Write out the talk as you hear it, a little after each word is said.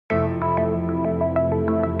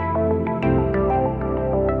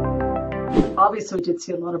obviously we did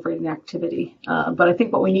see a lot of rating activity, but I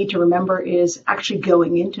think what we need to remember is actually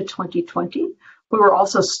going into 2020, we were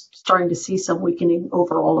also starting to see some weakening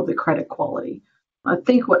overall of the credit quality. I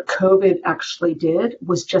think what COVID actually did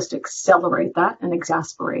was just accelerate that and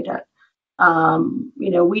exacerbate it.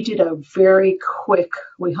 We did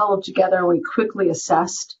we huddled together and we quickly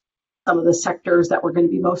assessed some of the sectors that were going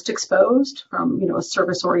to be most exposed from, a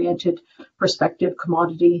service-oriented perspective,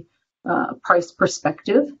 commodity price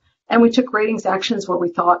perspective. And we took ratings actions where we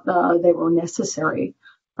thought they were necessary.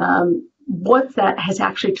 What that has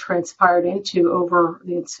actually transpired into over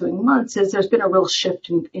the ensuing months is there's been a real shift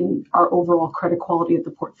in our overall credit quality of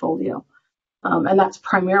the portfolio. And that's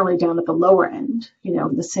primarily down at the lower end,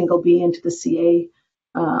 the single B into the CA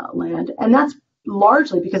land. And that's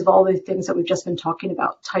largely because of all the things that we've just been talking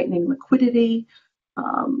about, tightening liquidity,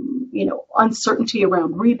 uncertainty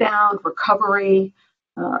around rebound, recovery,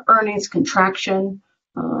 earnings contraction.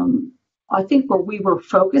 I think where we were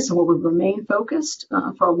focused and where we remain focused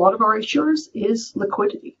for a lot of our issuers is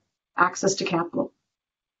liquidity, access to capital.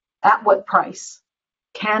 At what price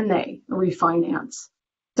can they refinance?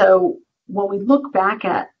 So when we look back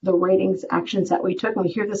at the ratings actions that we took, and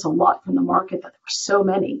we hear this a lot from the market that there were so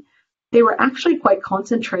many, they were actually quite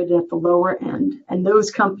concentrated at the lower end and those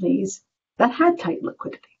companies that had tight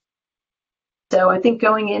liquidity. So I think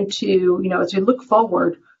going into, as we look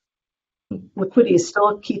forward, liquidity is still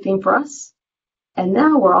a key theme for us. And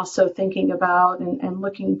now we're also thinking about and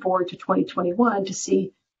looking forward to 2021 to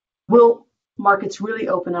see, will markets really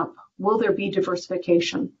open up? Will there be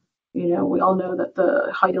diversification? We all know that the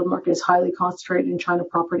high yield market is highly concentrated in China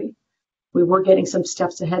property. We were getting some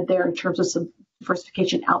steps ahead there in terms of some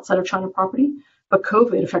diversification outside of China property, but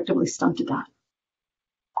COVID effectively stunted that.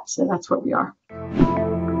 So that's where we are.